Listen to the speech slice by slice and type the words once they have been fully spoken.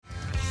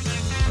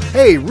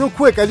Hey, real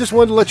quick, I just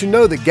wanted to let you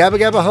know that Gabba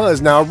Gabba Huh is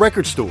now a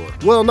record store.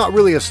 Well, not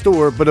really a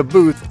store, but a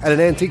booth at an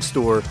antique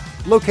store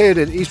located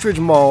at Eastridge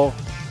Mall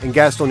in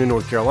Gastonia,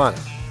 North Carolina.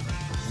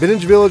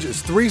 Vintage Village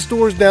is 3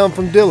 stores down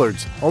from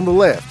Dillard's on the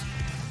left,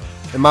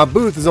 and my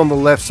booth is on the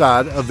left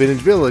side of Vintage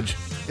Village.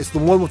 It's the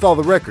one with all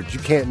the records. You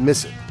can't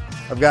miss it.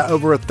 I've got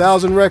over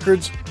 1,000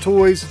 records,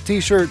 toys,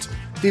 t-shirts,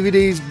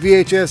 DVDs,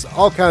 VHS,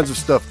 all kinds of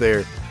stuff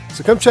there.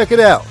 So come check it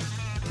out.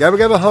 Gabba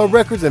Gabba Huh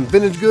Records and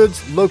Vintage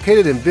Goods,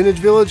 located in Vintage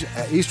Village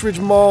at Eastridge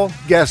Mall,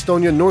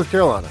 Gastonia, North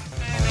Carolina.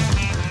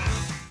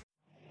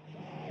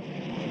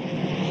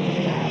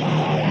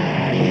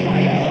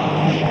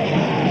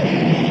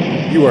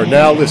 You are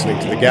now listening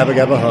to the Gabba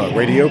Gabba Huh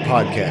radio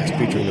podcast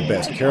featuring the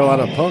best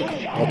Carolina punk,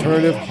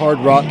 alternative, hard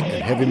rock,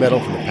 and heavy metal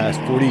from the past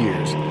 40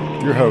 years.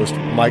 With your host,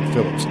 Mike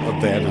Phillips of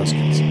Van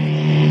Huskins.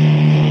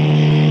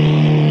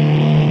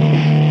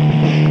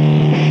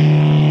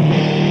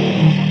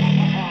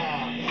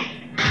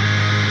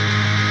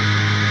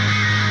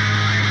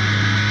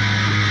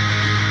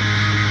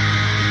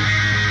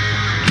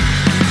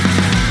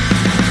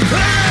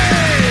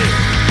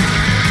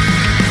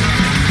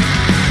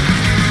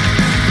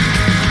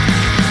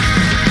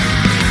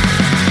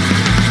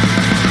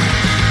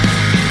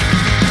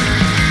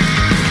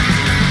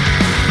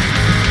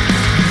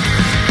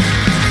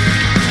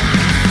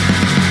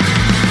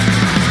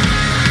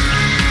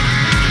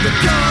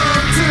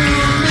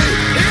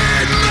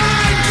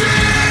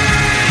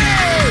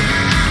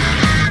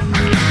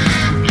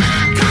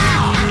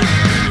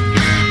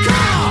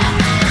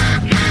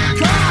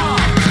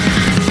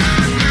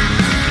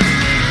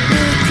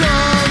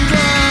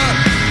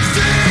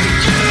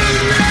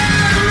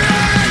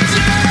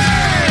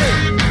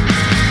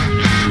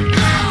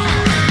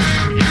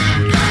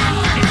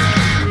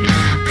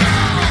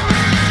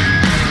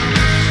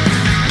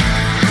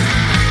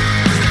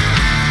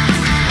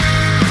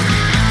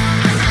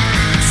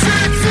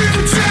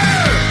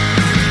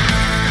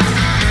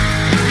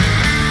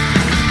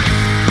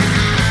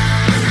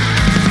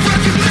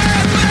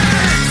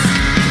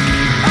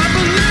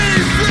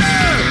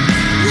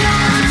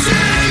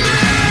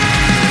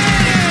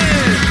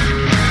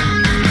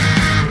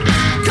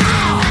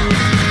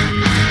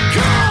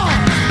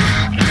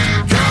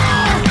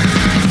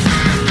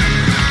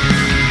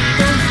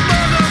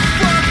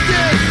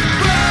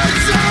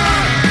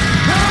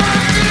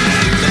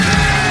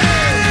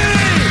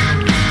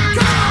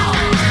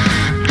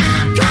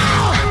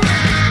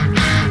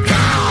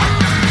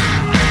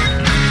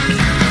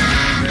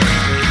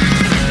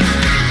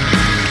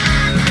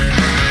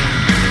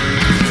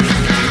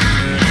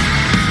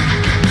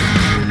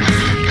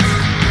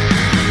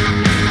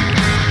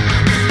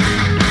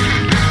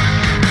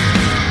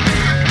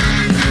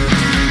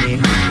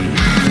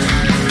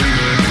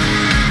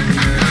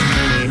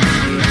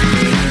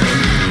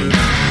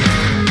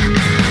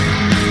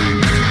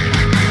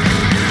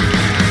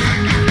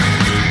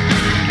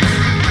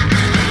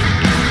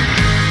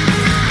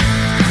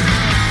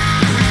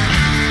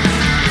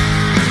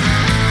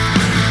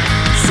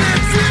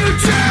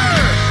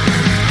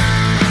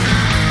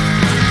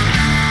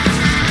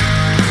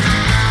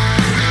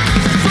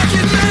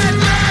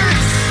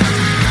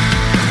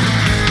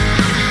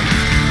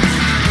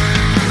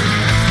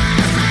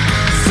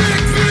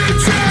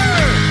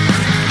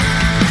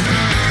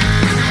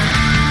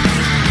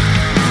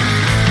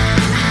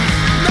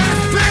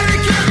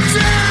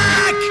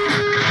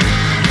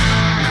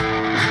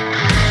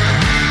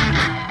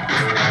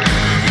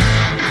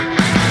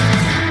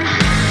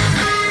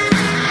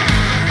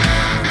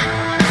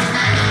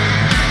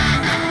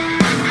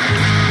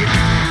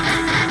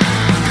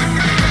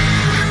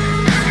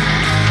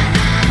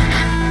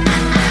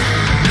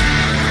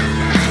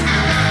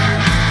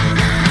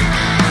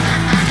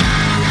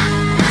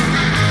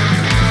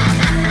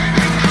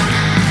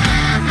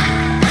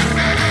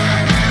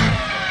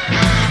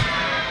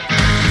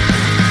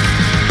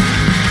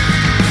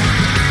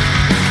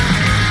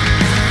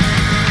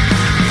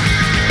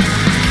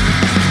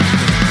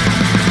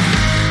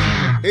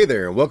 Hey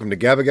there, and welcome to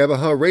Gabba Gabba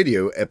Huh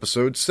Radio,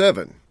 Episode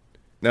 7.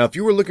 Now, if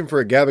you were looking for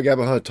a Gabba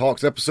Gabba Huh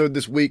Talks episode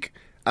this week,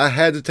 I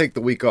had to take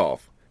the week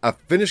off. I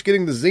finished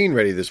getting the zine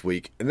ready this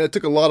week, and that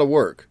took a lot of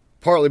work.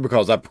 Partly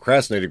because I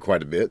procrastinated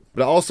quite a bit,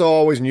 but I also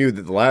always knew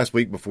that the last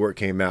week before it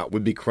came out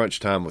would be crunch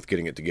time with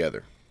getting it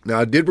together. Now,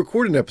 I did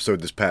record an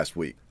episode this past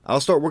week. I'll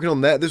start working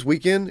on that this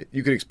weekend.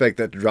 You can expect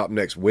that to drop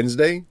next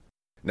Wednesday.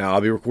 Now,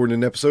 I'll be recording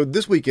an episode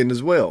this weekend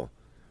as well,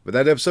 but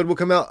that episode will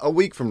come out a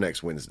week from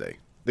next Wednesday.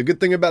 The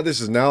good thing about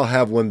this is now I'll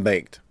have one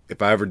banked.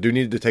 If I ever do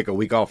need to take a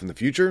week off in the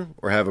future,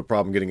 or have a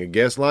problem getting a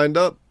guest lined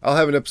up, I'll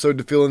have an episode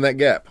to fill in that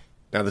gap.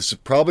 Now, this is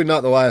probably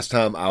not the last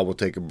time I will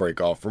take a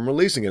break off from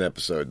releasing an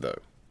episode, though.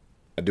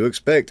 I do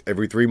expect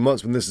every 3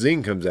 months when this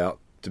zine comes out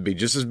to be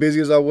just as busy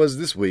as I was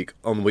this week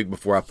on the week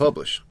before I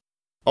publish.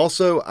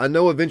 Also, I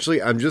know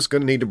eventually I'm just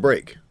going to need a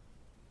break.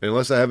 And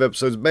unless I have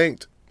episodes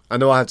banked, I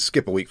know I have to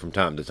skip a week from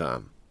time to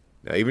time.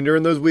 Now, even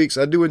during those weeks,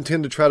 I do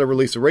intend to try to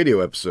release a radio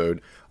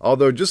episode,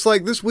 although just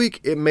like this week,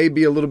 it may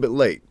be a little bit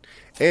late.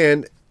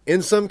 And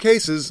in some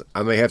cases,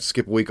 I may have to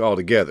skip a week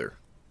altogether.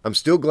 I'm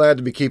still glad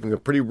to be keeping a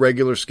pretty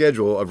regular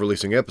schedule of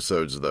releasing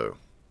episodes, though,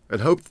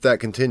 and hope that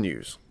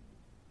continues.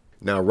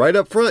 Now, right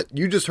up front,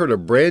 you just heard a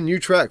brand new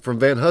track from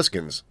Van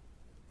Huskins.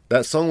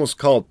 That song was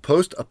called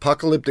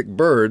Post-Apocalyptic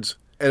Birds,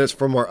 and it's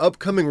from our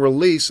upcoming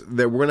release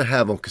that we're going to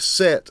have on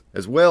cassette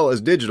as well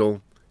as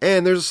digital,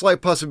 and there's a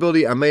slight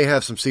possibility I may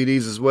have some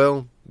CDs as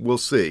well. We'll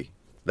see.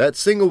 That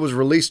single was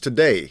released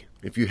today.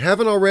 If you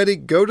haven't already,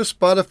 go to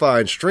Spotify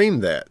and stream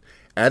that.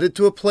 Add it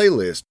to a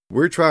playlist.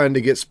 We're trying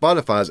to get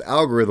Spotify's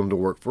algorithm to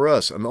work for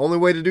us, and the only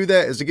way to do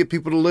that is to get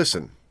people to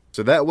listen.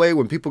 So that way,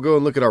 when people go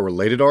and look at our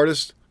related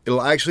artists,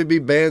 it'll actually be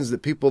bands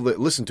that people that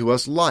listen to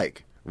us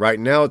like. Right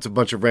now, it's a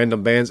bunch of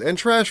random bands and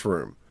Trash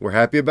Room. We're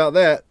happy about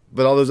that,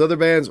 but all those other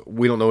bands,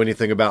 we don't know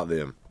anything about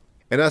them.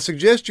 And I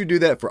suggest you do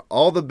that for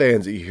all the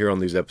bands that you hear on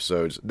these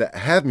episodes that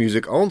have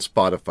music on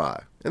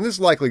Spotify. And this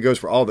likely goes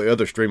for all the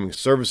other streaming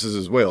services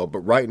as well, but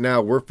right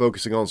now we're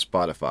focusing on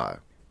Spotify.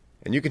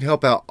 And you can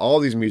help out all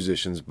these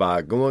musicians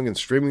by going and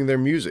streaming their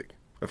music.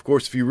 Of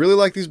course, if you really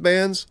like these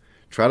bands,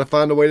 try to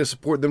find a way to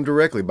support them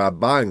directly by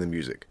buying the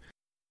music.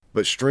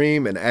 But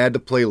stream and add to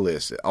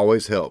playlists. It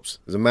always helps.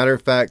 As a matter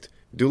of fact,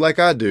 do like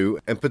I do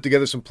and put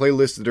together some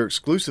playlists that are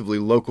exclusively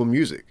local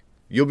music.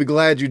 You'll be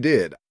glad you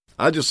did.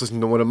 I just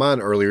listened to one of mine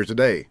earlier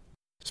today.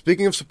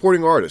 Speaking of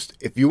supporting artists,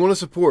 if you want to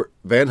support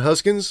Van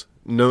Huskins,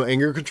 No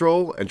Anger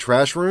Control, and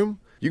Trash Room,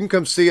 you can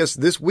come see us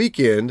this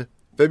weekend,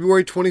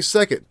 February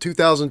 22nd,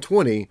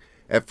 2020,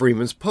 at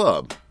Freeman's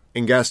Pub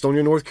in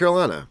Gastonia, North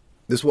Carolina.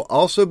 This will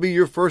also be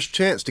your first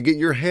chance to get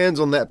your hands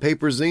on that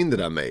paper zine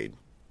that I made.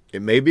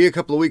 It may be a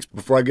couple of weeks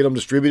before I get them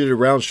distributed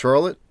around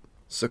Charlotte,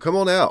 so come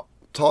on out,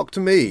 talk to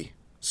me,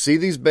 see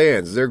these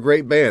bands. They're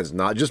great bands,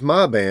 not just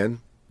my band,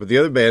 but the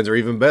other bands are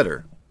even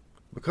better.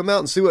 But come out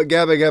and see what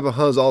Gabba Gabba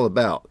Huh is all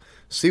about.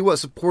 See what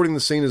supporting the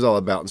scene is all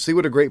about, and see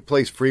what a great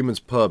place Freeman's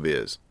Pub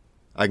is.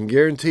 I can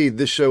guarantee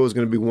this show is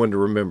going to be one to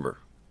remember.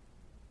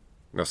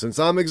 Now, since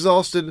I'm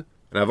exhausted,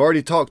 and I've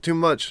already talked too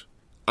much,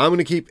 I'm going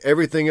to keep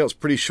everything else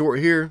pretty short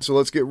here, so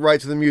let's get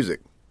right to the music.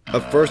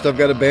 Up first, I've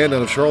got a band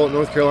out of Charlotte,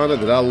 North Carolina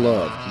that I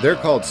love. They're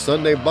called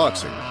Sunday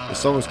Boxing. The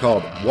song is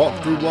called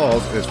Walk Through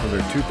Walls, and it's from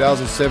their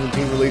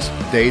 2017 release,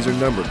 Days Are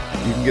Numbered.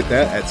 You can get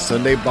that at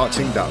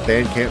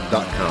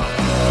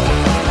sundayboxing.bandcamp.com.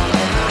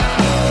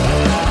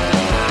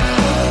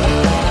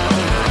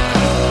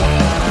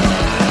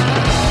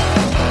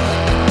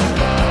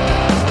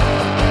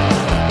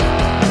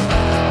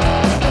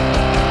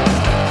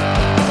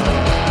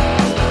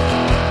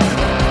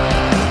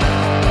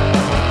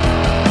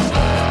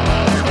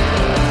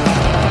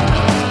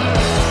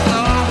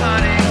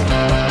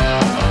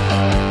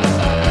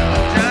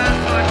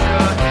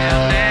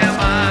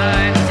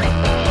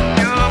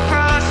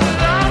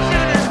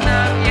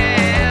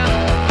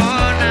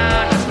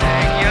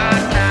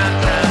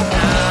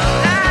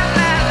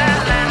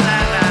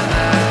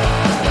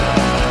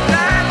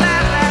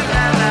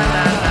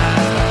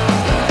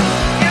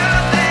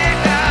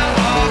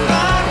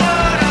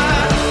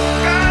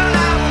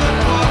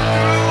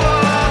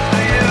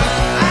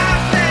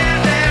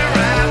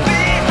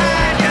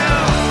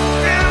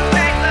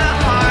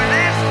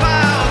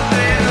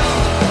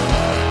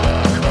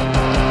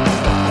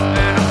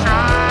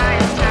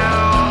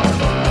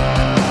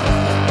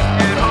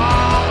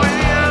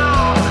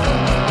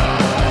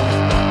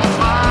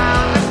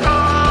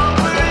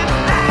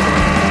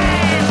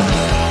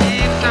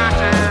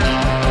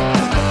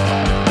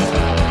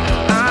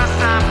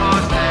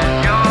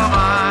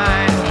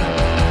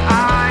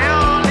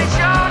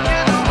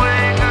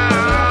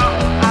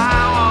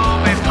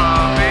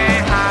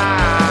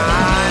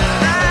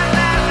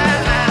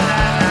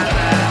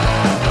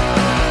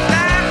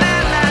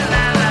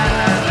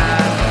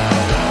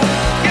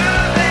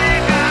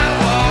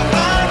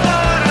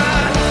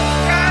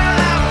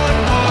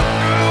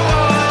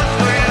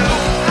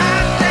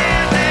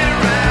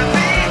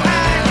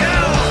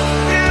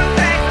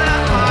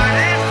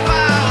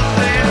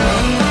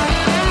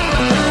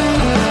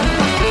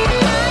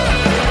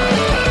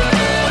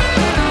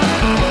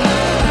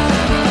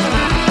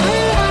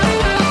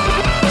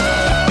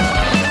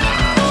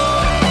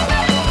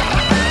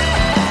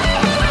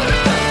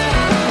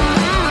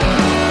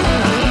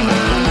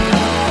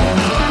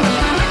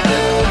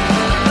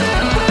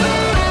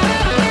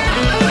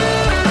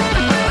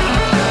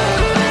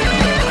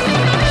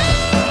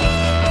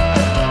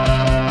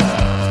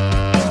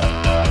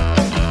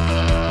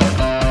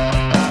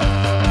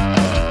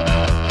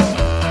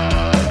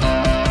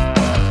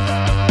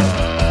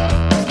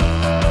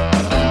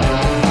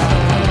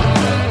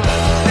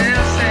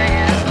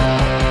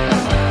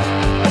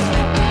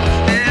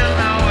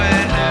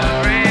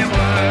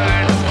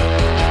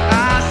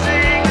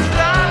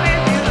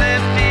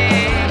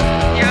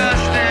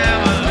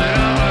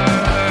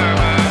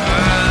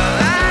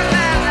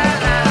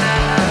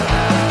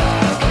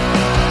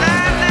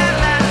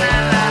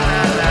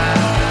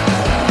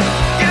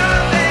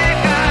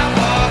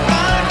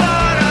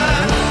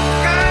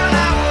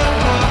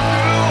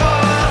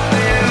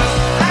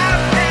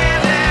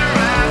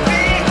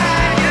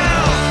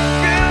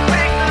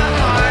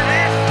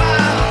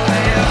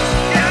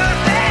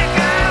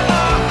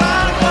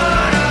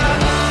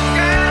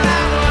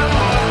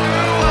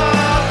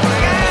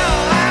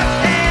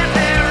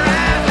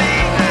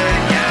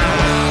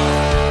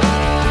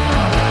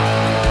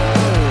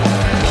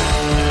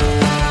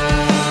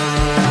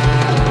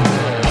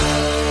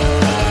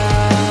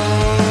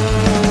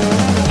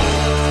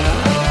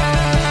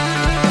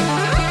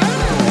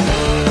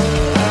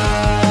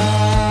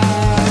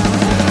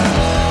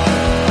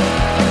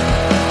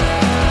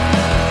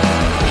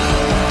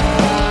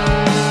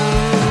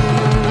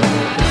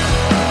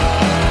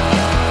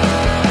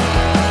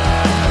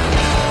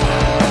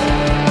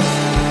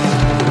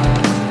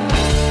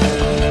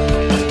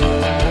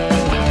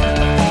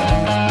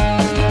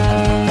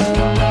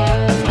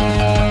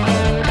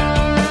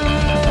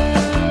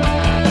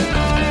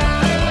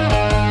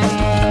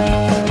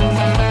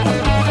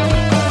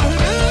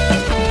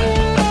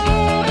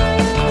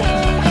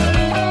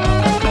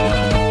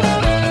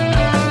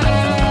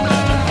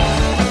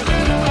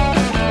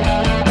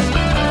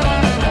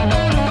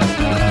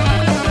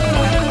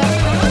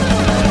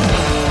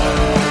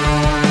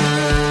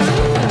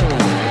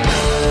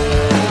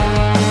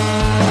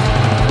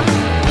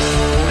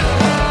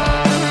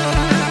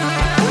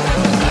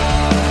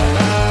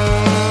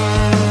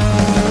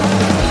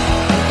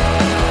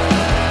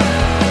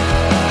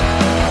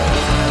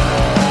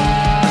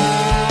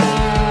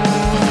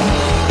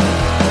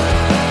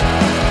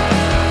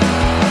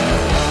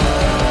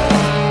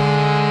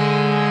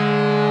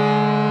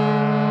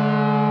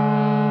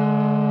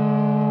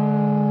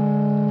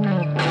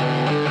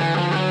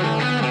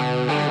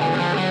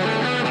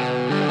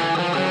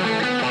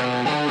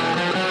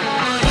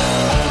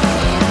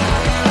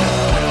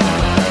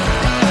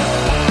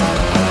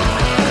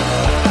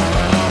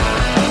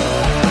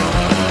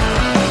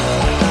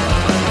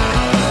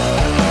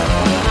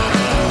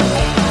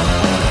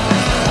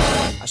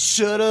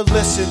 should've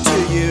listened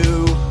to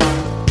you.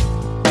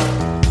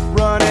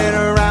 Running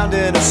around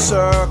in a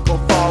circle,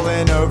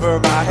 falling over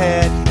my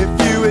head. If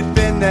you had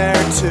been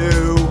there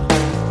too,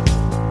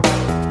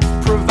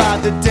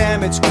 provide the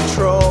damage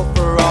control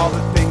for all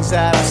the things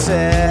that I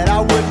said.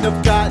 I wouldn't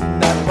have gotten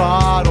that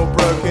bottle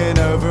broken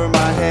over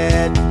my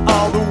head.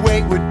 All the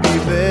weight would be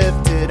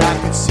lifted, I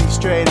could see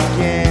straight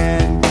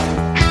again.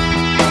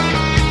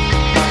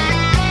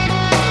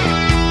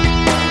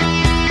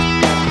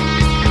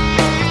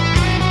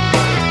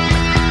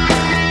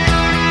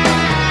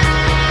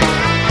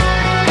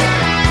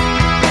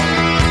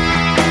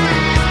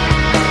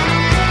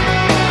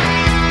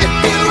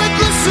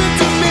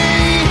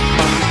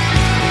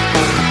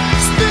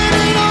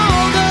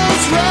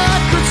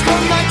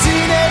 From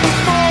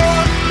 1984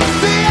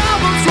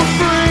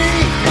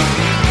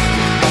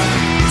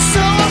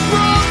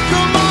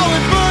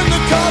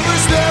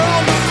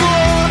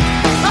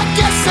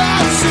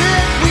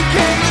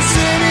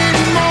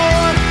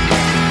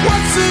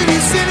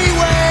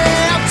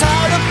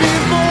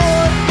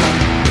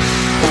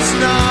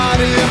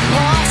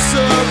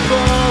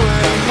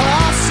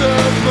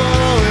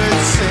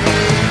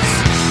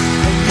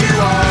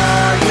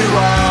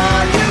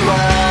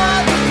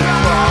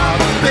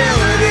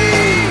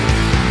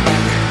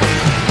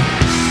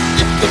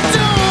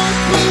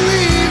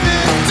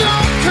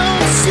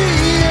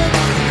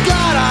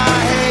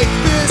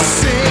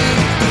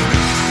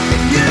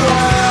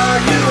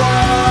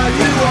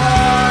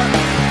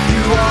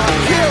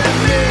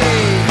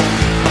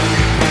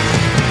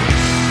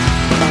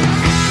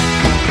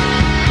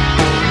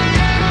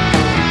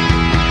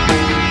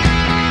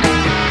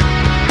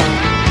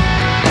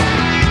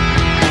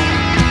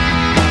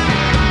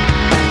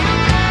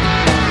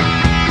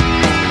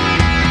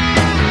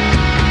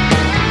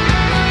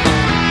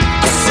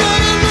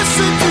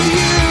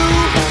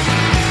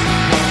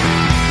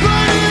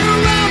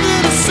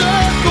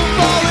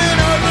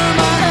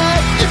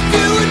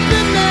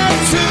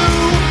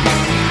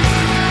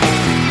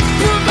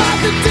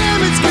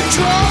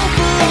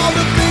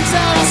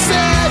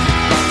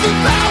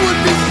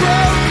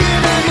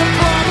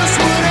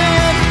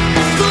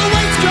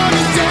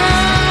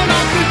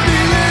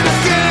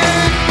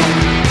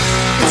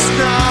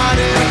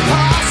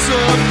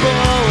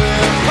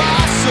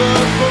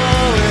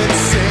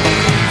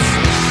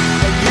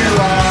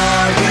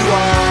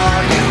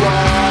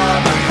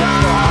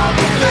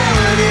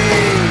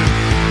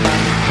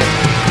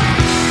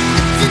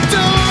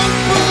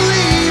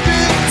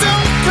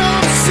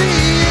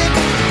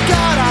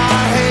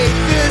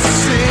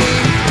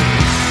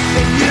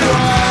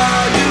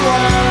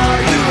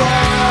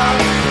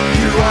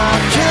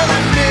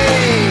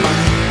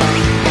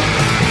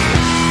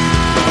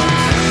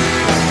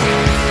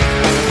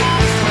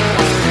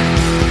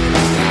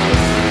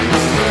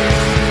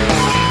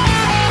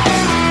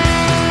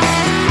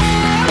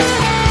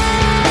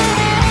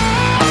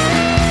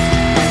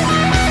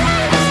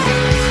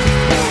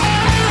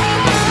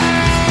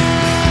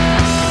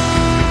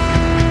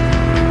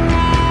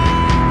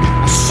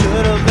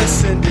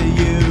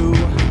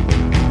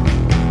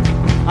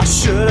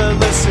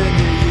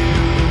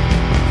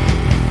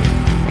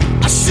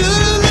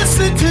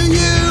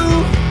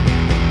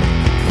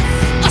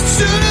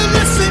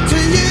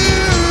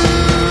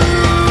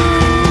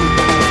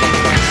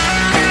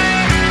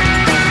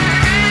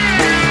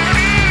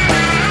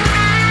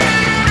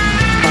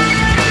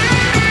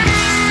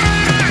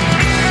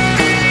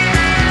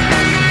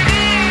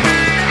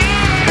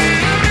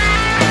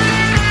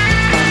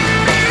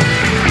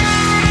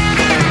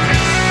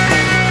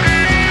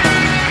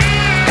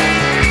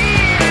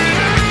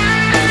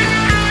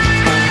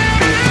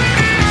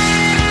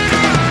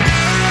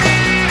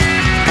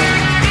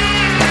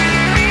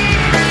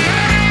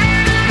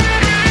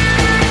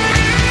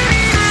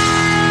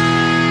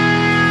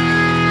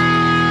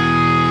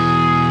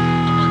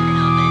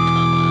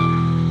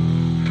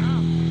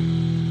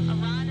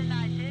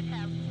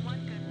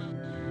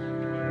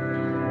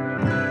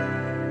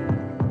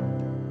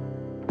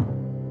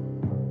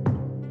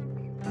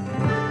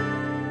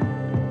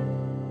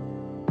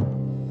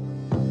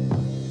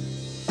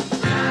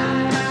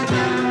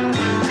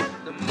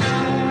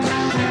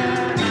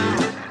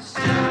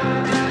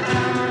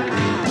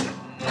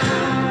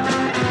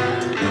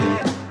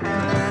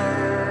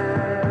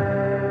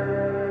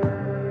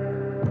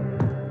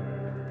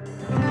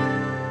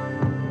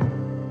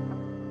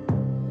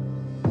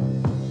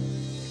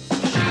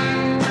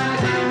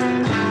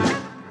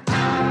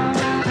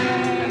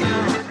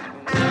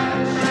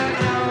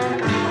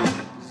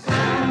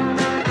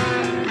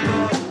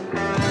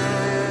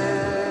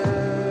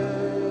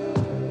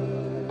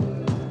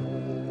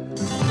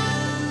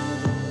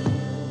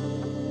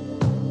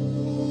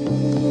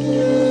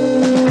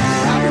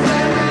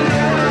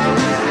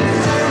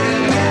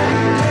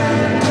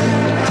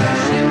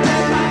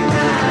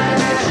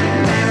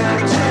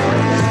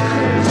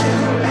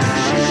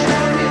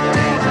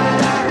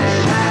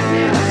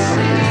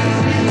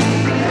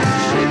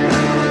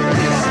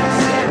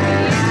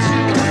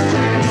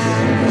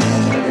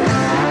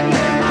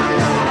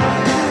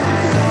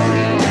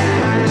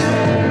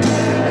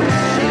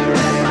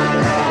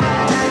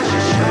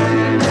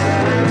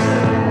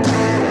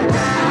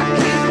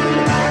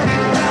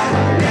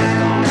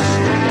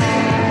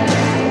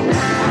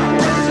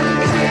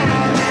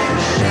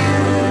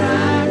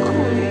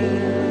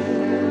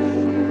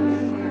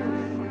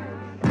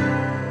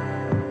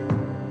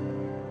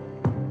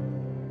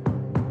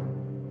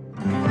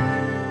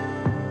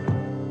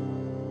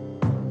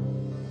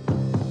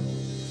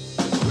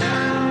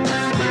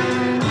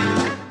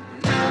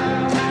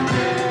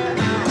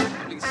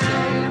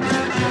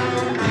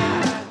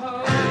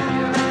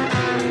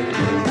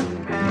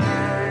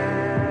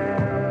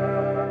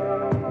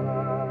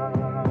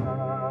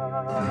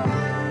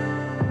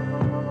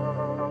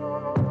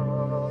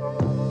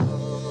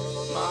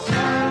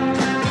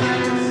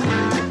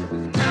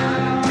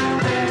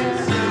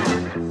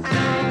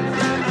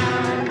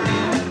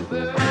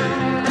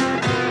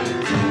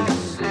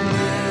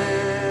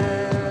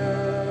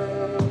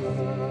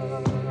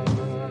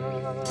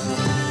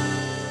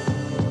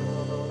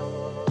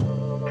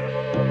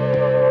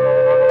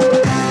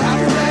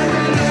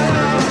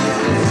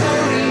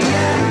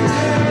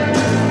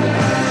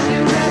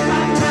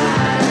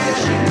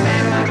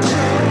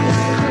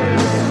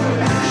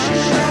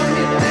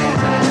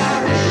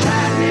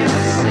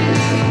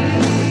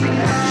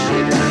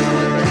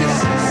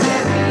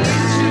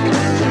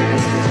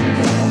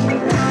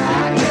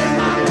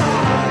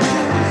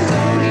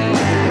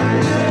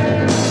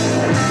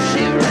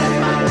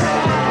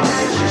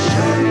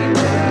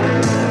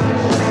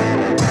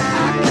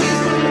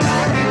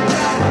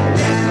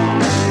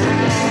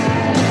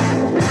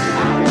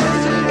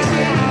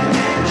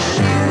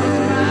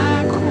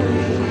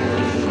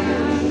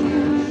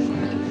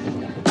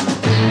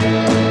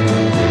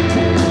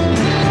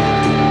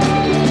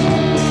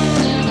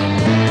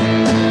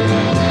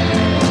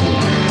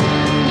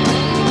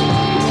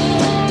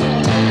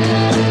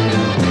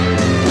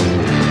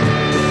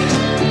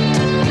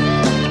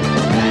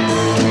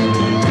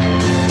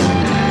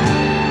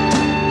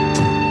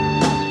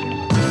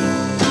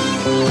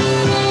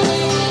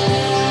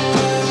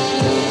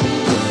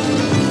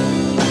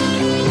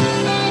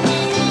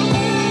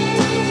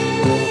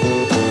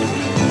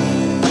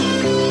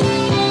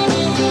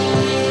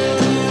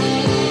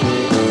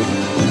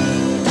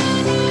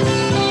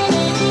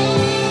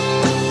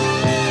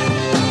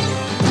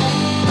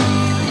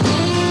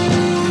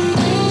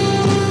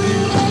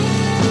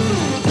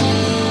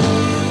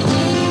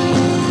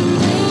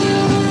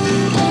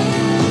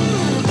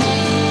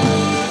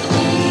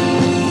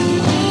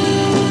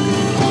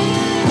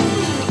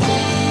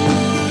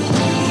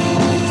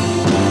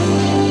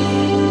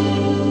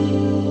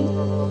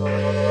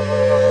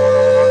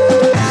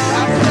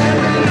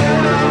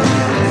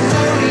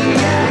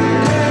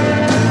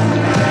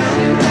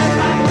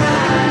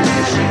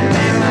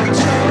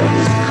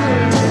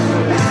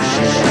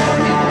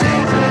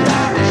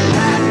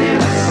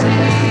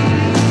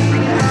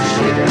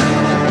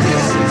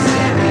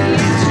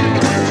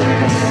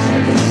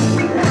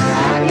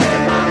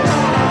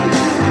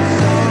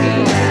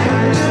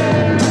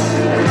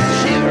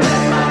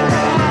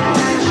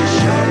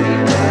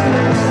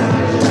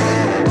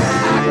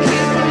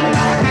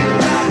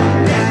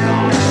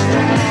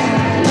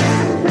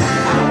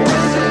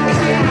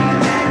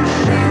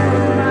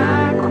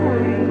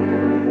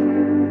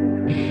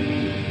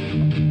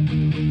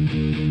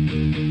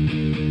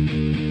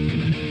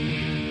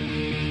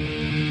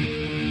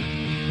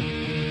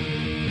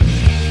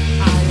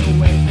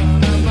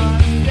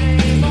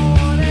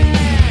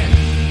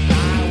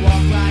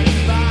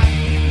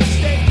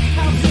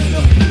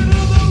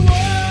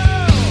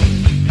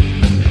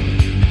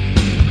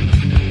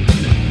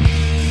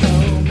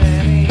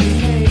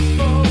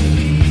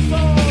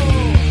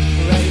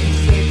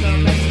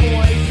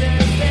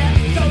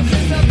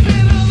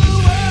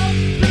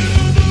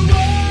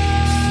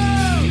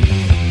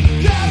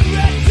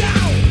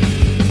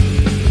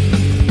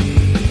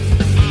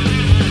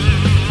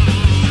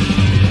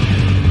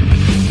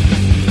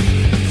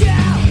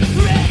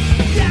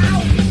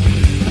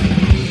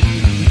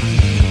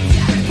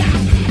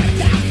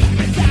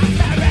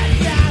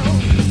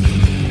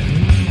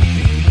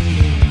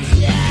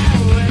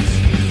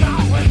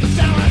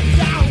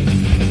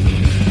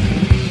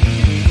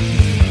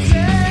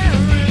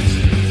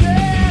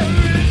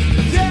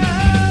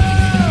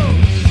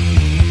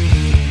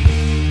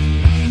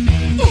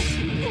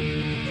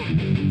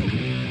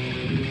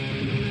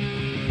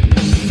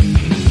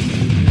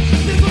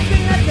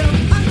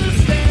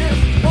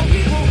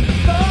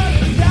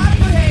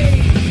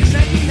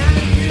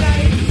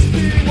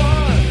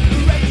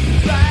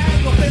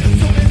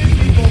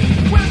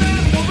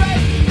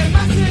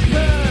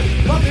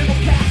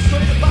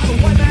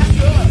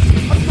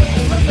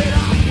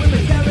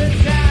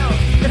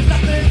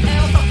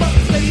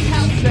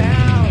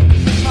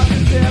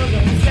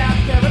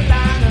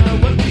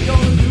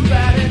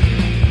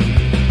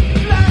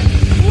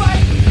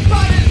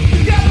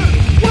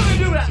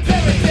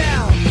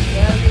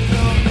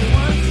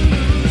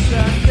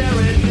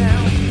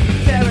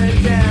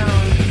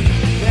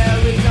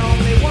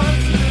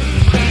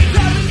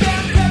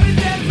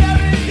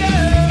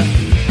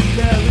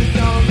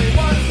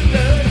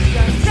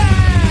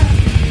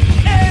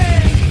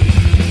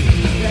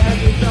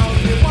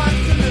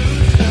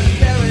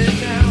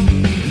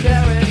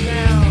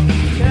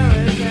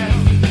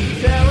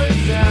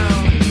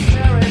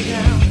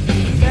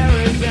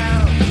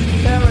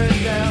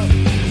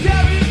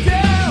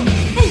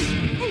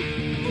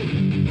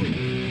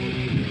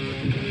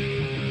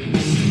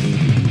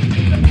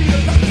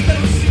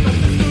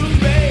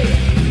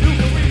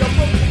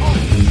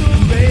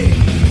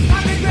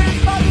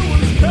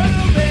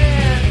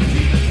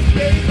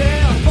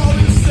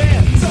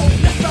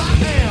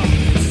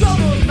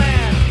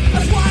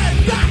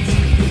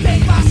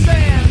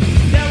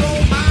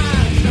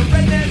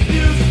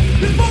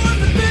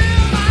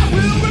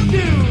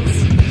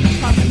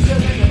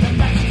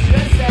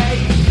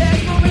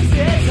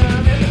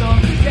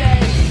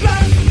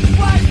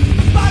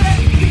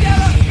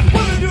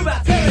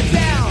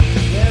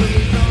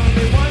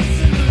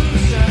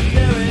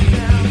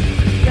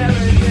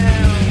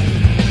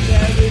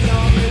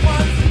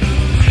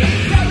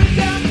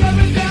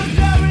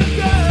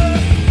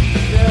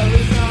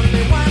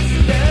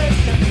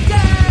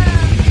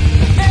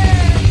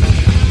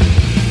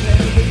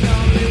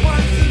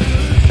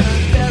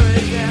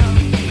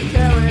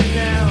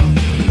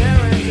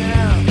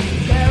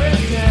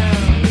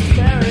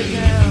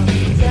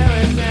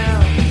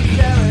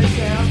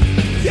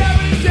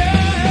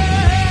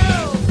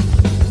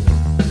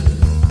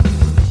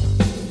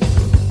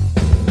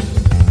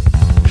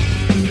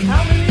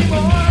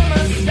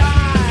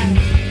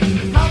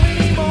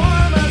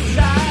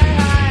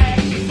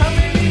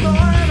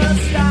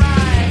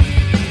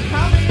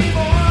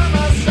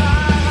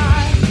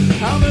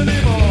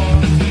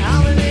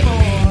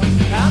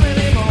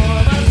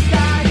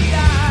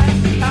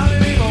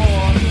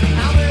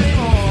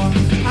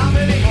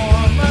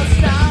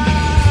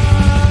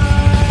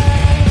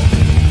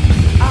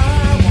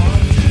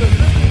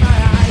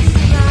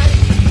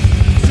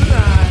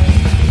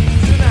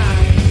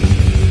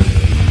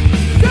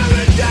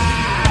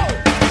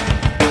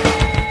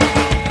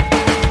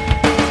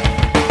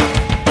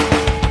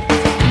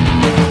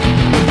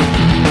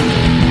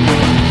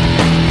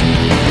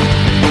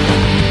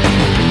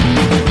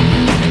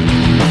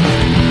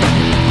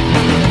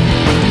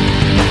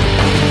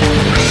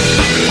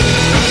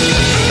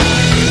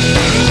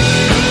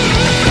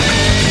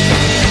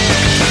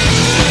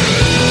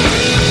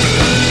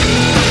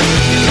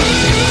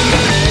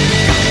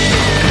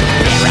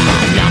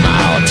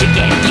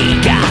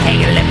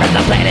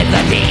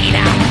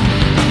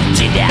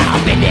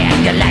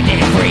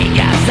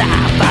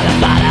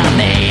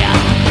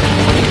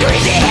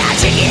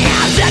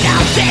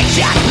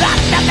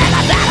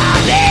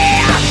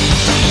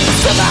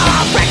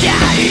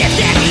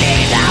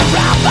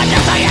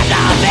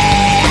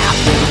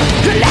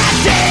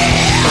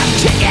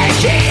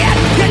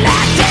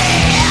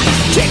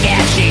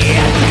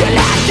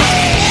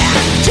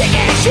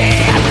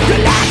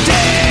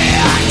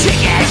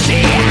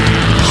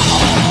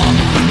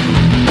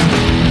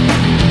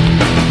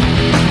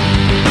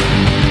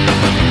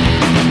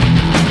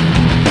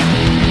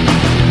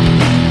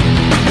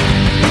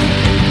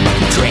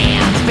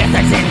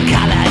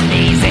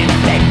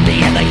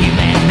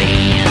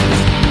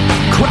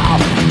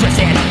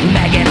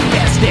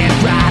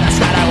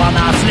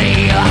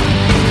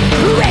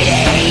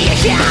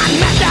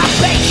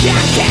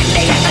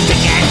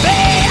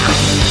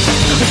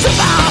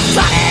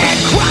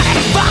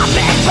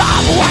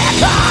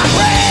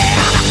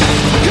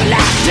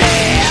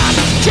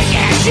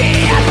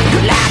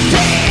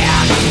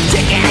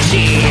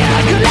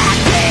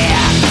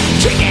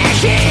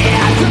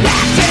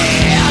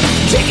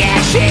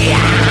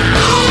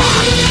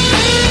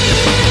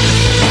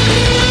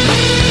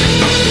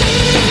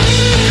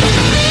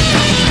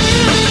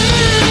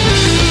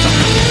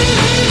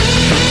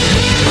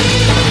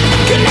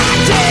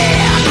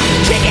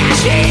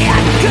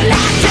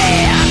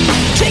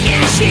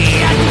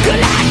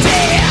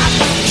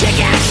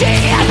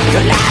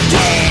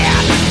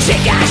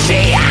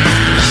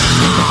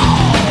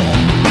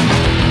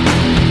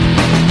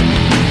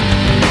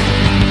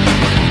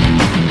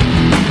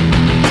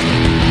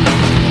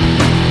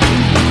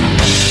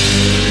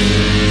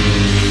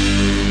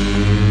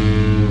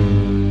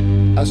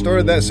 I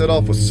started that set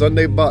off with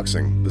Sunday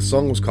Boxing. The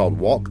song was called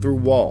Walk Through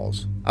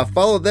Walls. I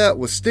followed that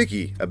with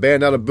Sticky, a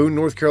band out of Boone,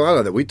 North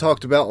Carolina that we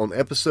talked about on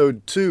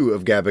episode 2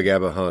 of Gabba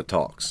Gabba Huh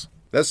Talks.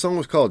 That song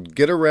was called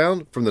Get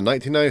Around from the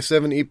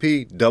 1997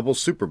 EP Double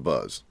Super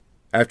Buzz.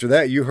 After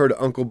that, you heard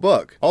Uncle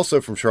Buck,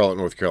 also from Charlotte,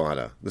 North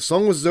Carolina. The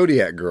song was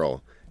Zodiac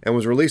Girl and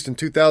was released in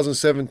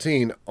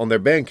 2017 on their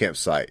Bandcamp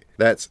site.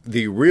 That's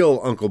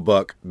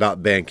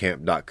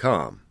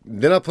therealunclebuck.bandcamp.com.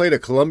 Then I played a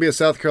Columbia,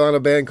 South Carolina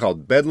band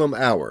called Bedlam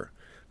Hour.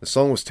 The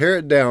song was Tear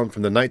It Down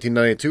from the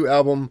 1992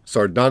 album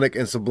Sardonic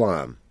and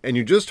Sublime. And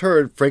you just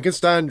heard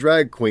Frankenstein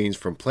Drag Queens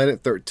from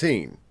Planet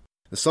 13.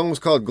 The song was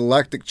called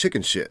Galactic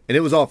Chicken Shit, and it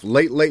was off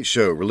Late Late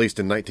Show, released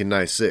in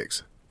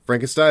 1996.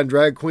 Frankenstein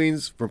Drag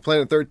Queens from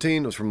Planet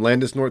 13 was from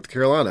Landis, North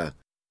Carolina.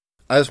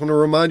 I just want to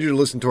remind you to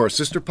listen to our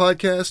sister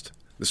podcast,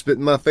 the Spit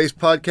in My Face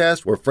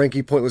podcast, where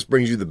Frankie Pointless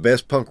brings you the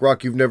best punk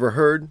rock you've never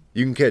heard.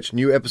 You can catch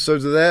new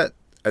episodes of that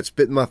at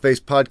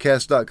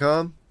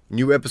spitinmyfacepodcast.com.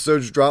 New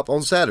episodes drop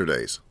on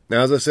Saturdays.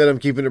 Now, as I said, I'm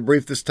keeping it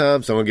brief this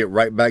time, so I'm going to get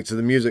right back to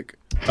the music.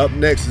 Up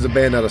next is a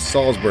band out of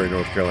Salisbury,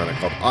 North Carolina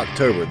called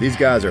October. These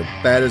guys are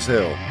bad as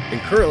hell, and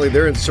currently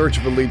they're in search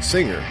of a lead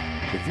singer.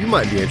 If you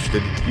might be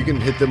interested, you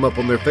can hit them up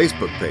on their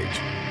Facebook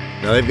page.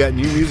 Now, they've got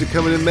new music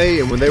coming in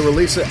May, and when they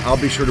release it, I'll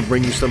be sure to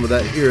bring you some of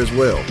that here as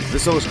well.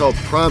 This song is called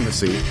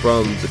Primacy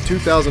from the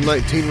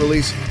 2019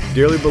 release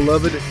Dearly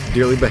Beloved,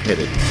 Dearly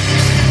Beheaded.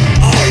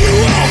 Are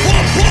you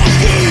alpha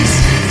puppies?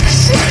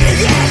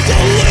 Shredding off the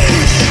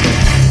leash.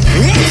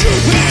 Into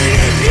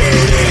painted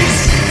beauties,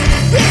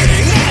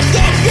 painting off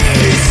the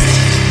beast.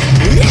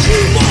 If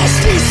you must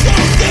do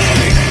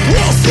something,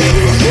 we'll see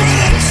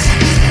regrets.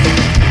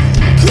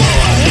 Go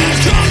ahead,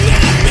 come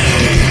at me,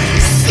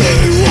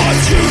 see what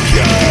you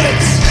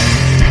get.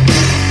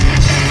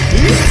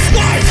 It's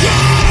my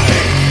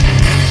time,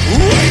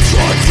 wait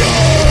your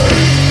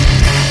turn.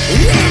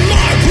 In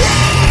my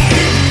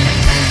prime,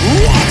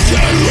 watch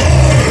and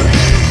learn.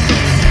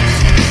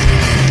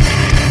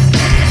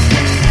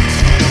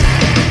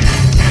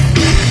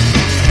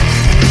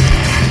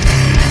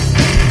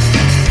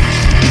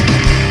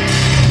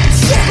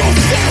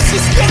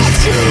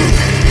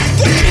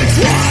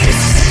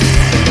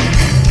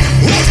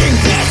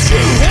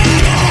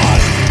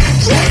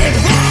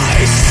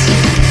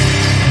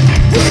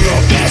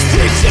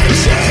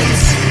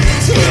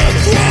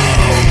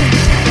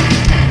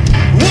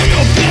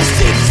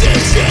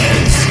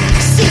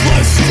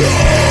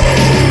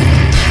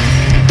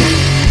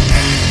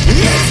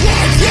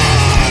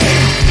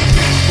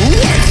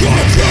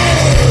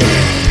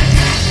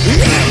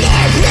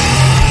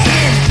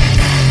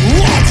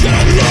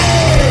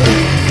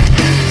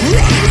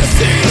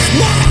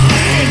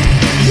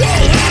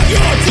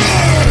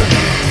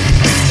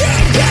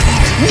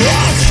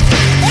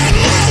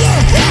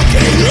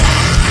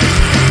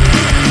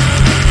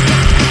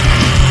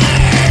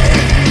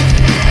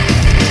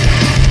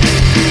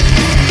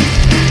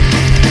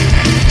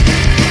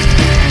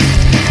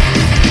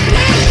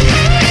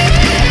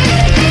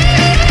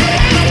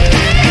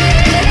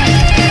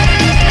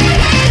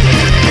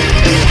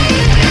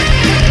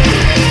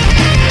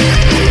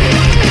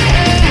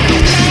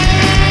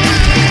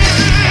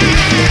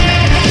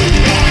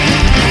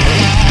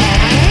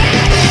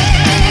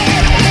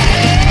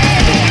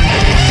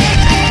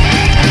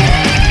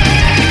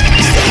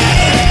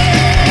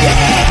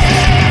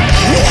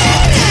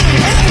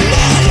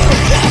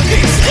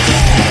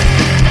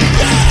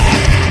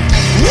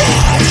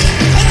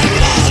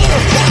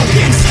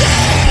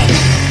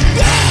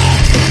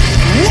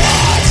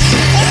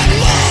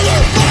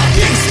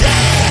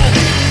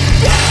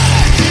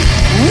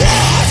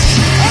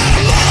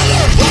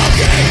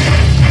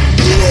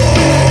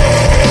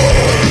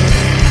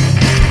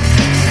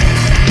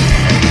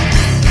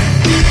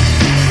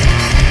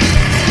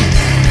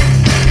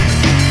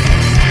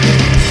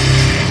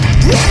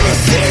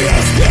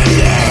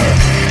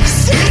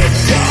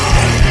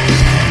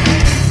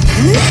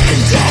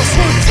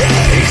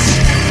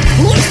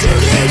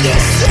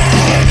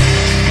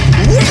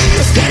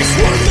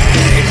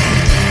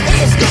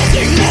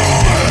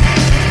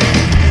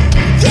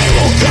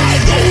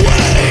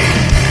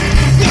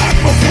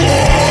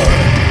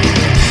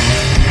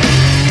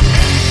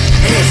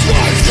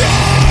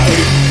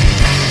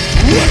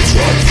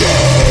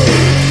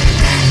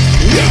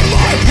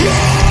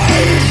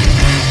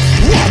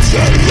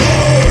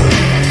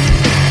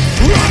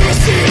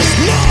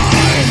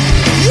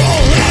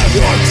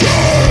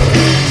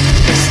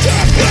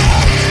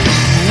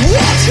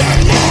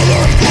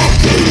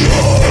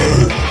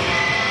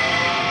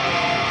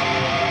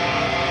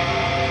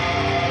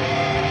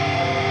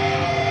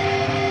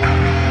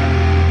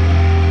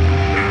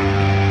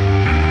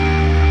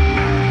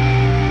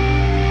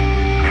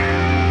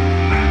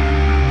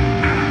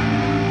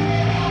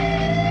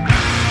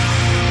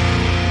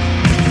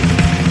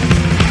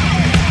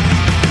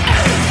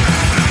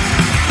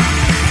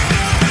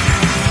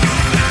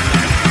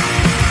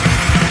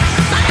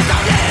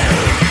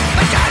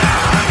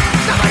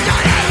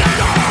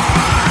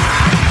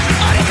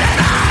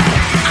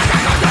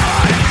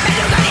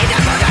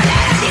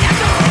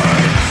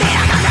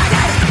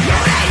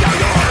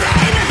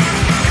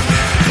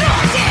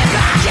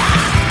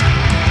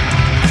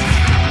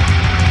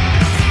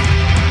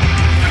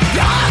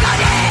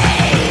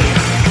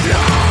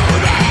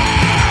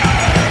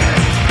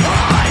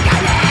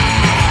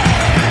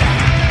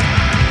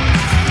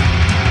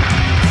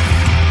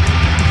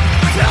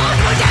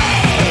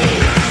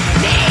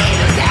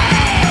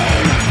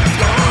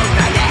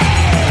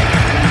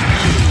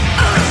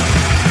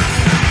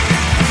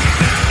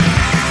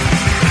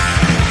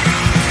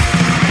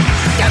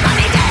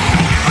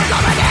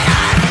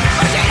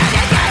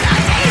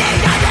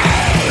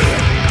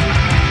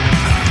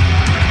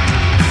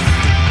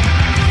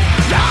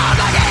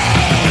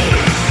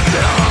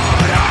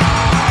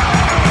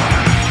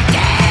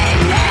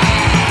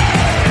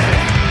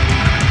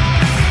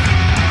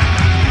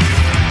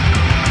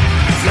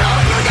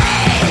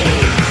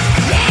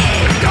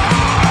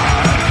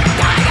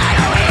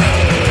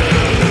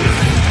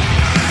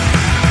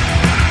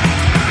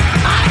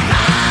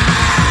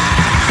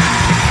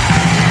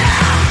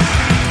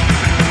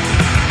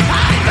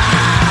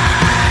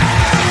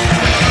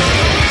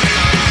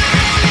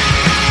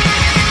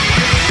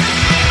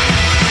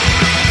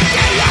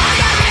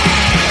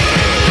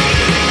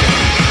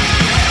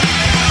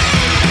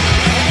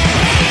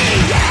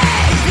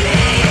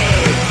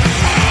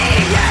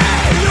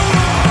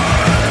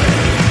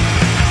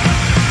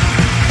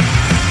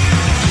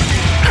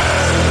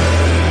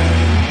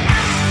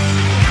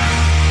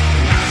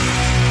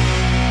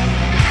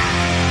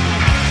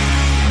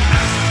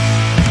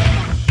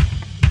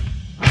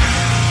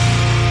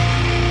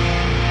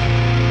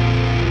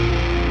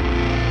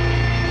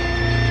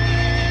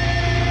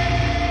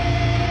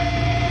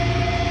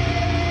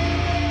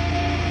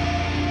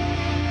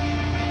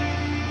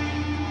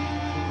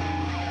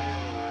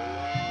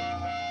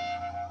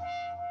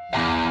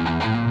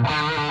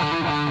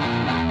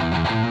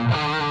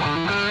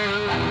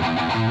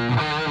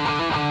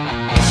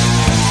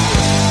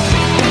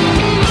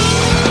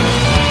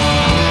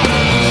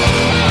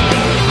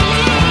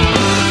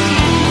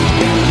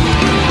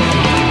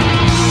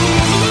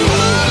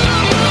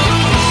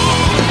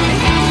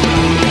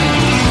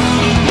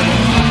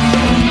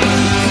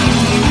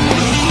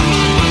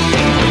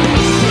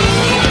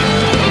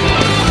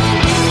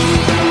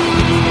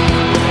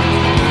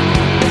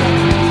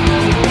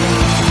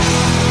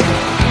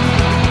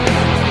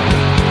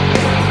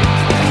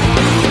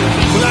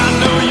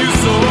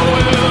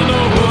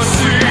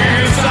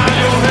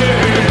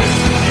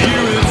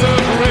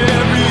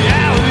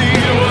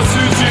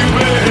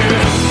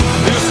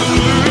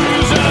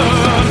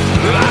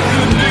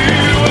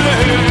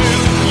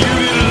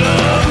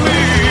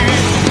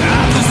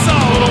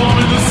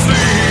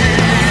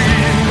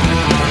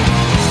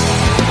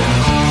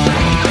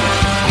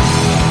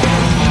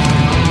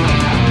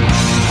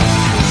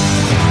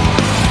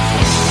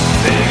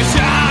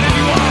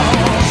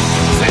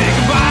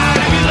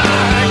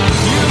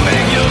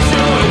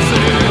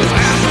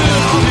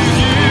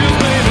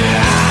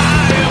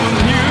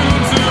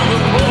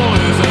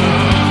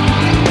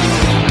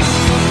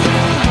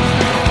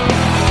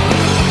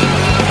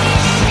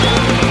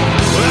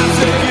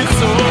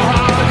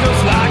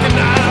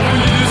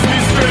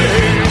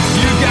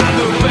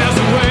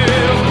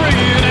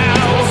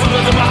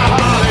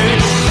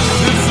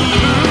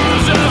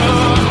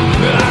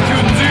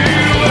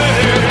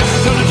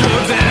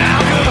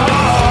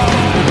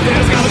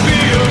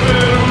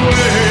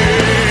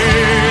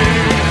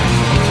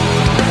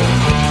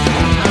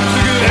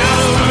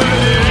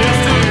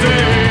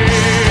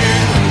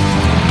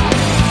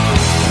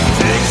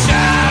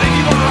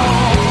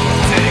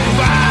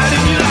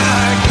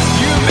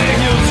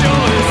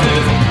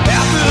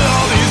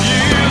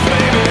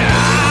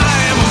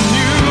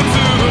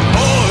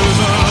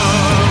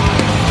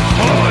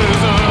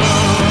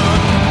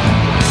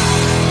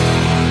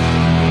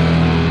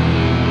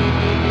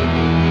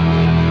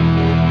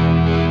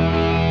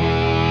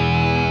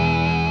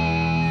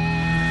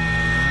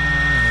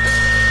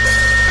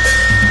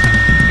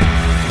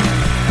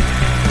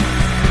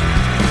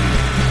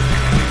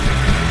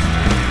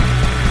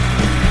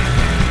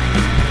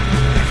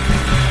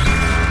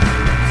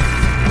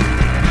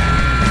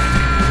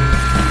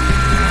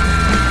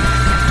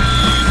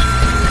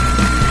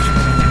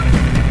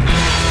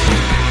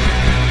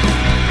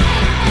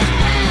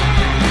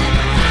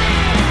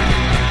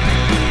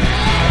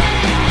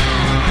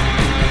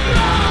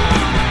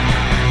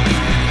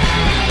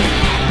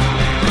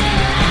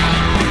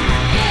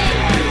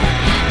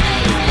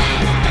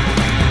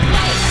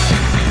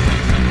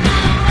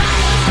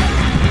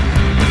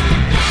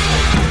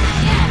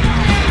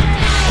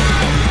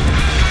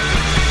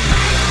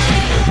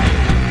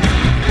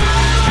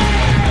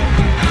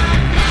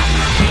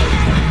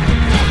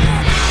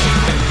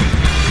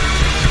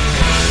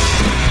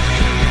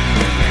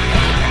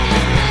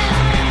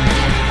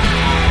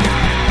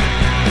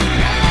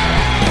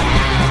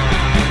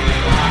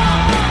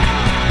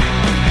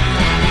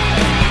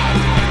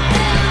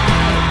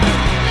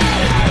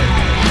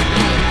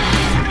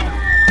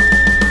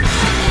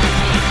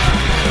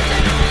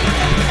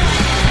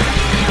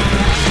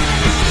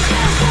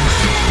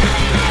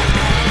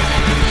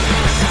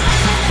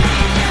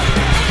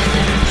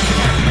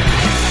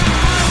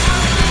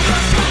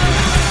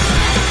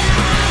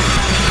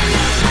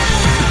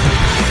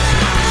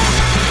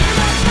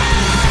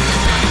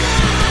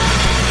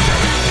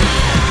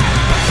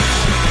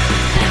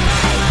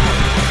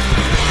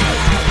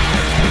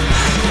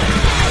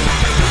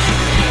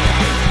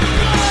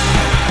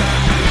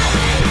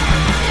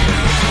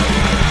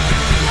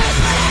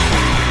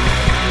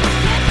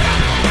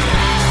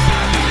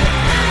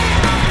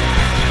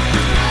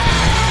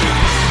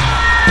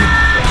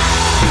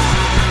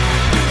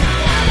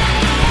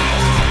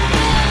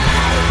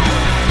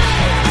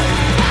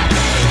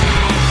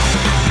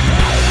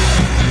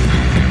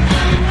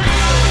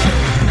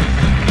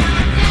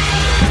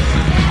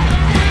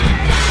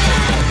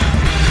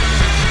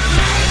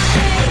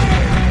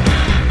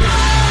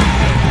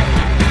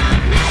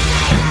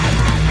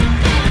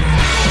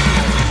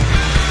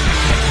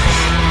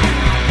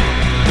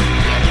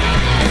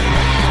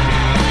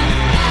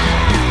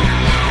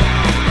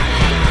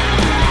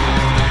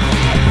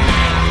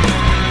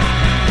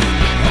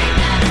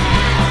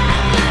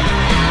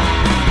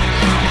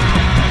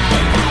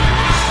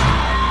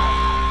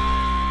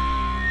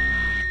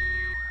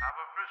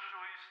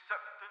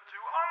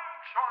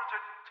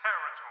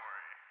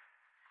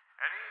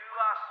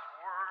 last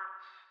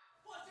words?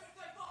 Let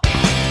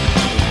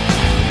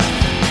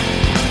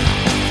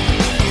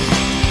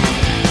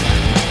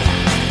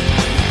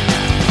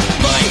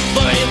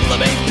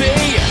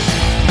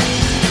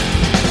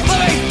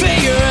me be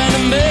your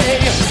enemy.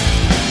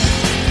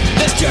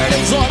 This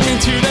journey's long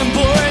and too damn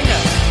boring,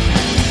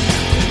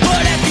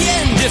 but at the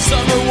end it's so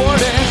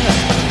rewarding.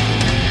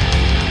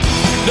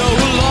 No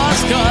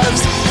lost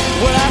cause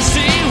when I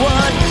see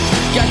one,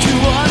 got you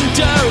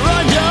under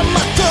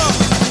my thumb.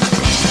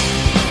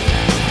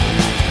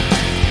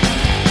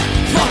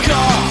 Fuck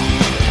off.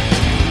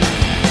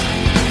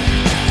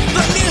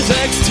 The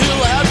music's too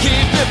loud,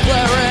 keep it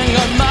blaring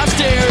on my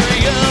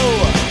stereo.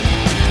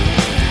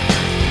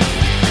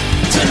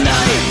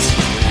 Tonight,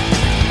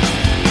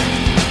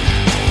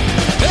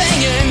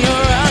 hanging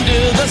around do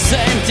the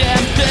same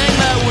damn thing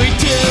that we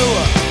do.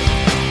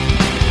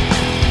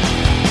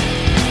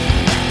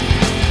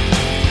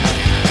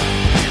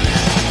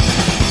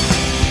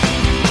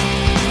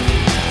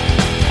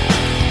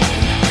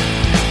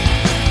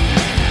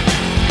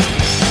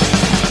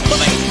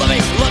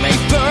 Let me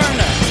burn.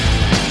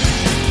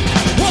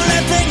 One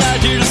thing I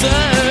do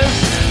deserve.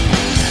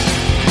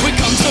 We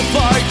come so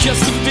far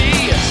just to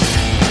be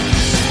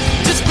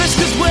dismissed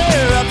cause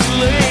we're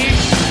obsolete.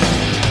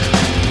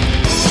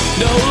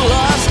 No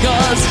lost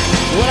cause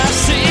when I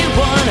see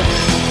one,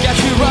 got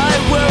you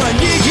right where I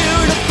need you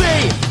to be.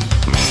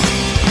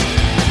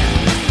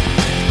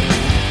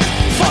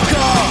 Fuck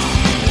off.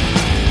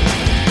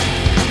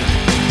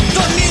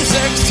 The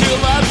music's too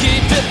loud,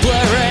 keep it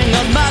blaring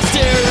on my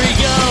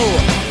stereo.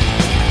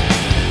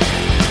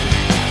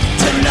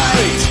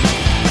 Tonight,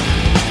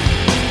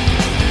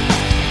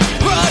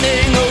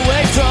 running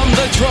away from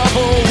the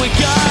trouble we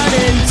got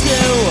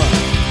into.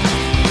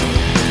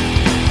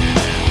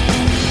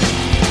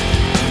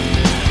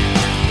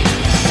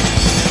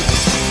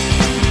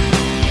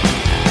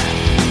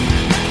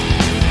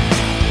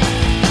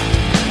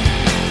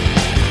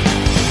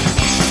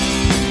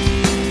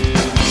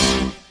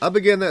 I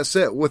began that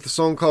set with a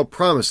song called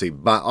Primacy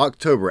by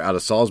October out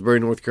of Salisbury,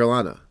 North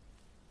Carolina.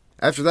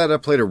 After that, I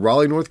played a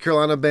Raleigh, North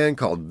Carolina band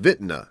called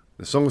Vitna.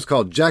 The song was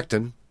called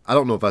Jackton. I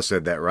don't know if I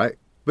said that right,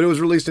 but it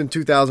was released in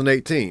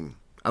 2018.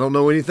 I don't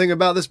know anything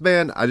about this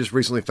band, I just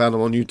recently found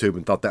them on YouTube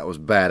and thought that was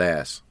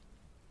badass.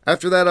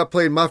 After that, I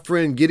played my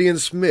friend Gideon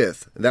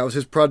Smith, and that was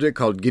his project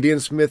called Gideon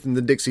Smith and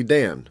the Dixie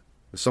Damned.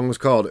 The song was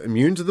called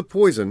Immune to the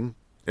Poison,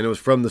 and it was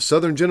from the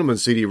Southern Gentleman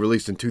CD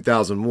released in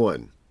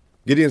 2001.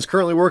 Gideon's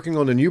currently working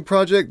on a new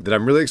project that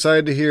I'm really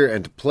excited to hear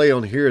and to play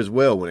on here as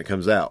well when it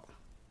comes out.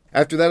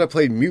 After that, I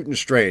played Mutant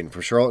Strain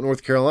from Charlotte,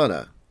 North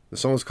Carolina. The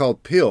song was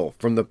called Pill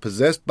from the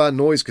Possessed by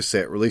Noise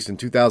cassette released in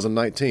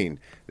 2019.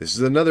 This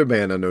is another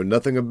band I know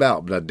nothing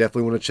about, but I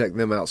definitely want to check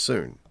them out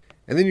soon.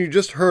 And then you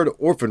just heard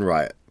Orphan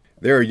Riot.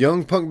 They're a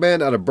young punk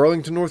band out of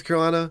Burlington, North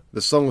Carolina.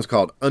 The song was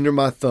called Under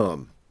My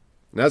Thumb.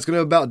 Now that's going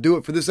to about do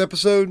it for this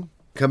episode.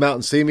 Come out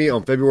and see me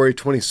on February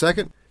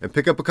 22nd and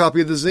pick up a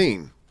copy of the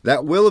zine.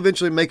 That will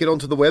eventually make it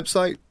onto the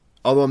website,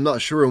 although I'm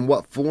not sure in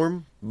what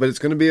form, but it's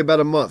going to be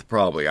about a month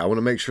probably. I want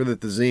to make sure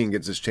that the zine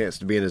gets its chance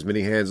to be in as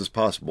many hands as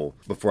possible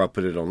before I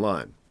put it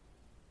online.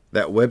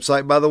 That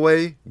website, by the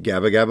way,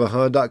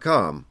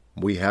 gabagabahuh.com.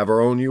 We have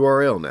our own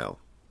URL now.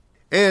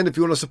 And if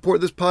you want to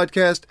support this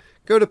podcast,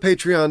 go to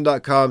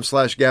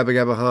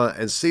patreon.com/gabagabahuh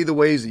and see the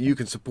ways that you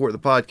can support the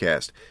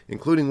podcast,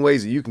 including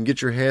ways that you can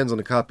get your hands on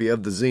a copy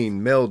of the zine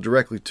mailed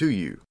directly to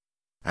you.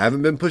 I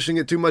haven't been pushing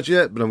it too much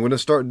yet, but I'm going to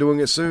start doing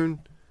it soon.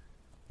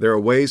 There are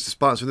ways to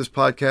sponsor this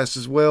podcast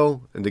as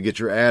well, and to get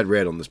your ad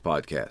read on this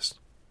podcast.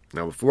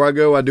 Now, before I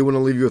go, I do want to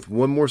leave you with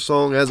one more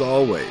song, as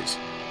always.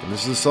 And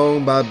this is a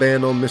song by a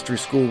band on Mystery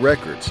School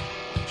Records.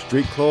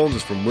 Street Clones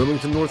is from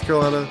Wilmington, North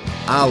Carolina.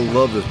 I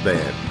love this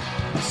band.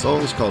 The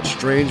song is called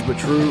Strange But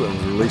True and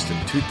was released in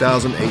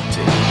 2018.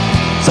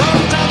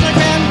 Sometimes I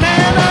can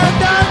handle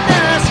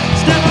darkness,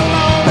 still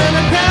alone in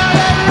a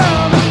crowded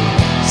room.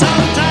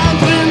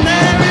 Sometimes when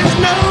there is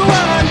no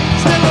one,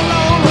 still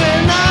alone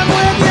when I'm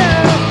with you.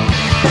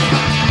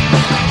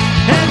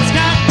 It's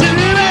got to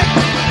be,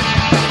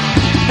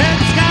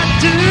 it's got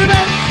to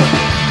be,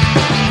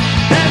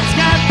 it's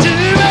got to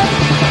be.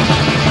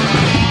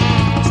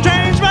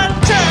 Strange but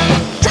true,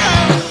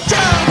 true,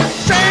 true,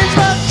 strange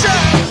but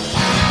true.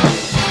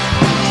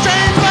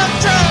 Strange but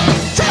true,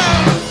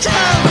 true,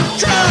 true,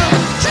 true.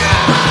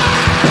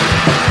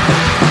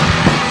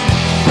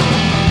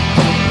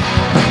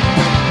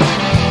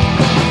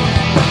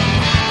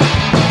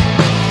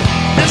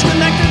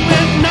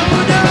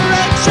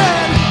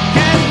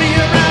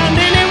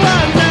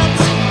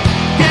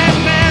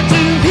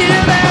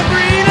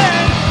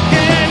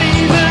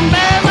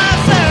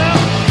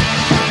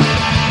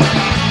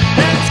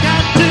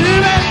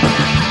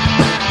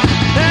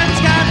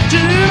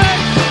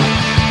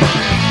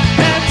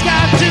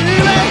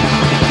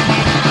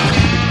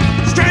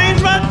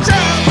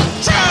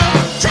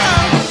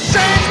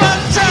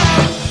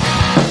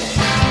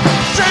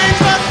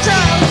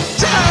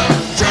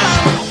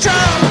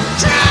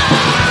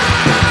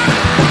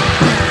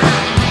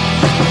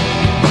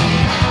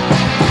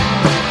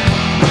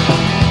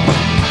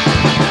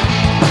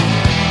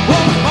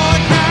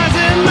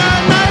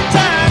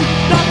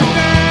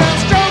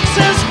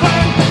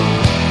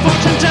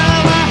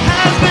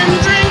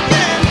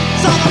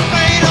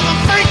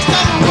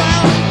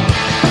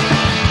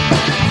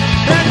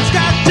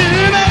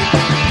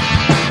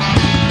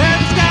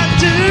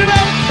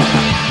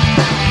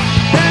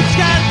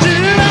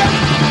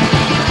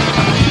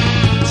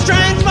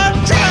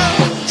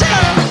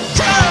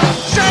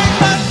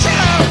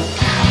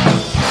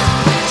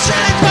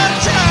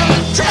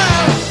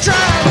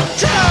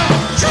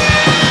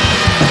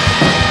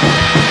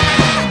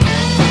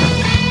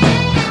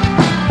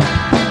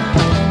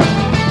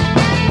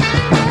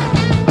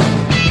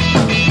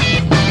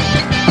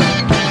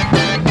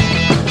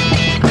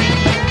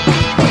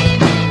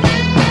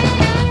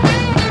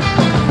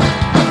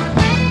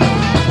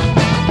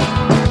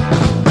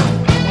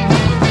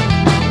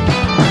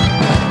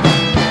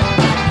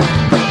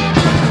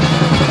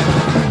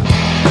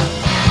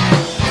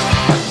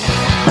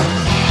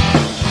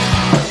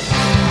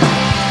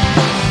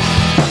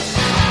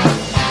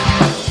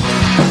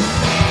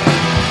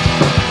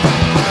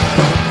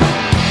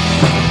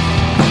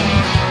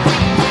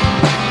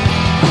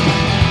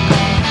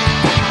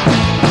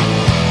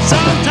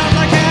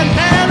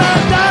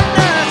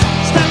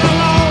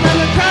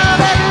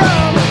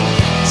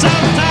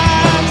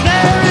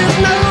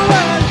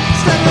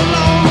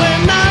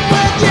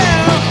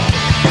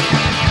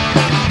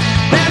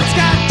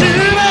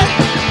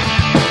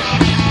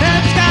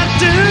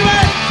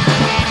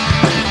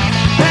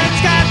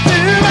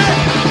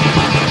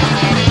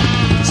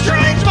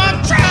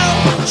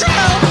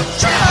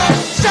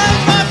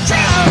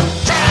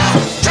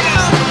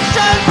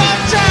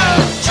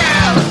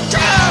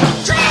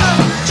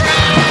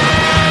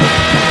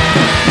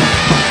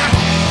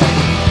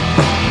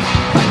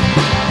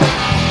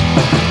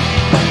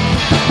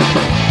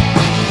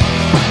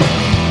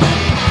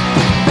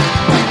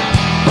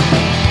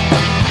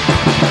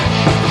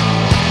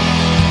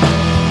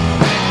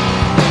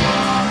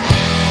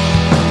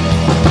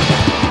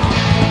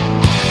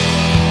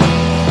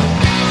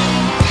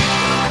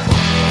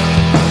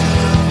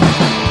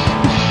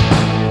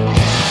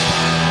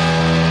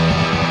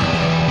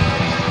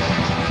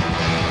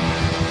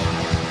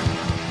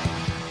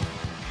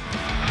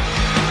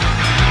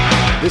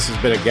 This has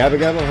been a Gabba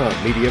Gabba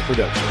Hunt Media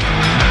production.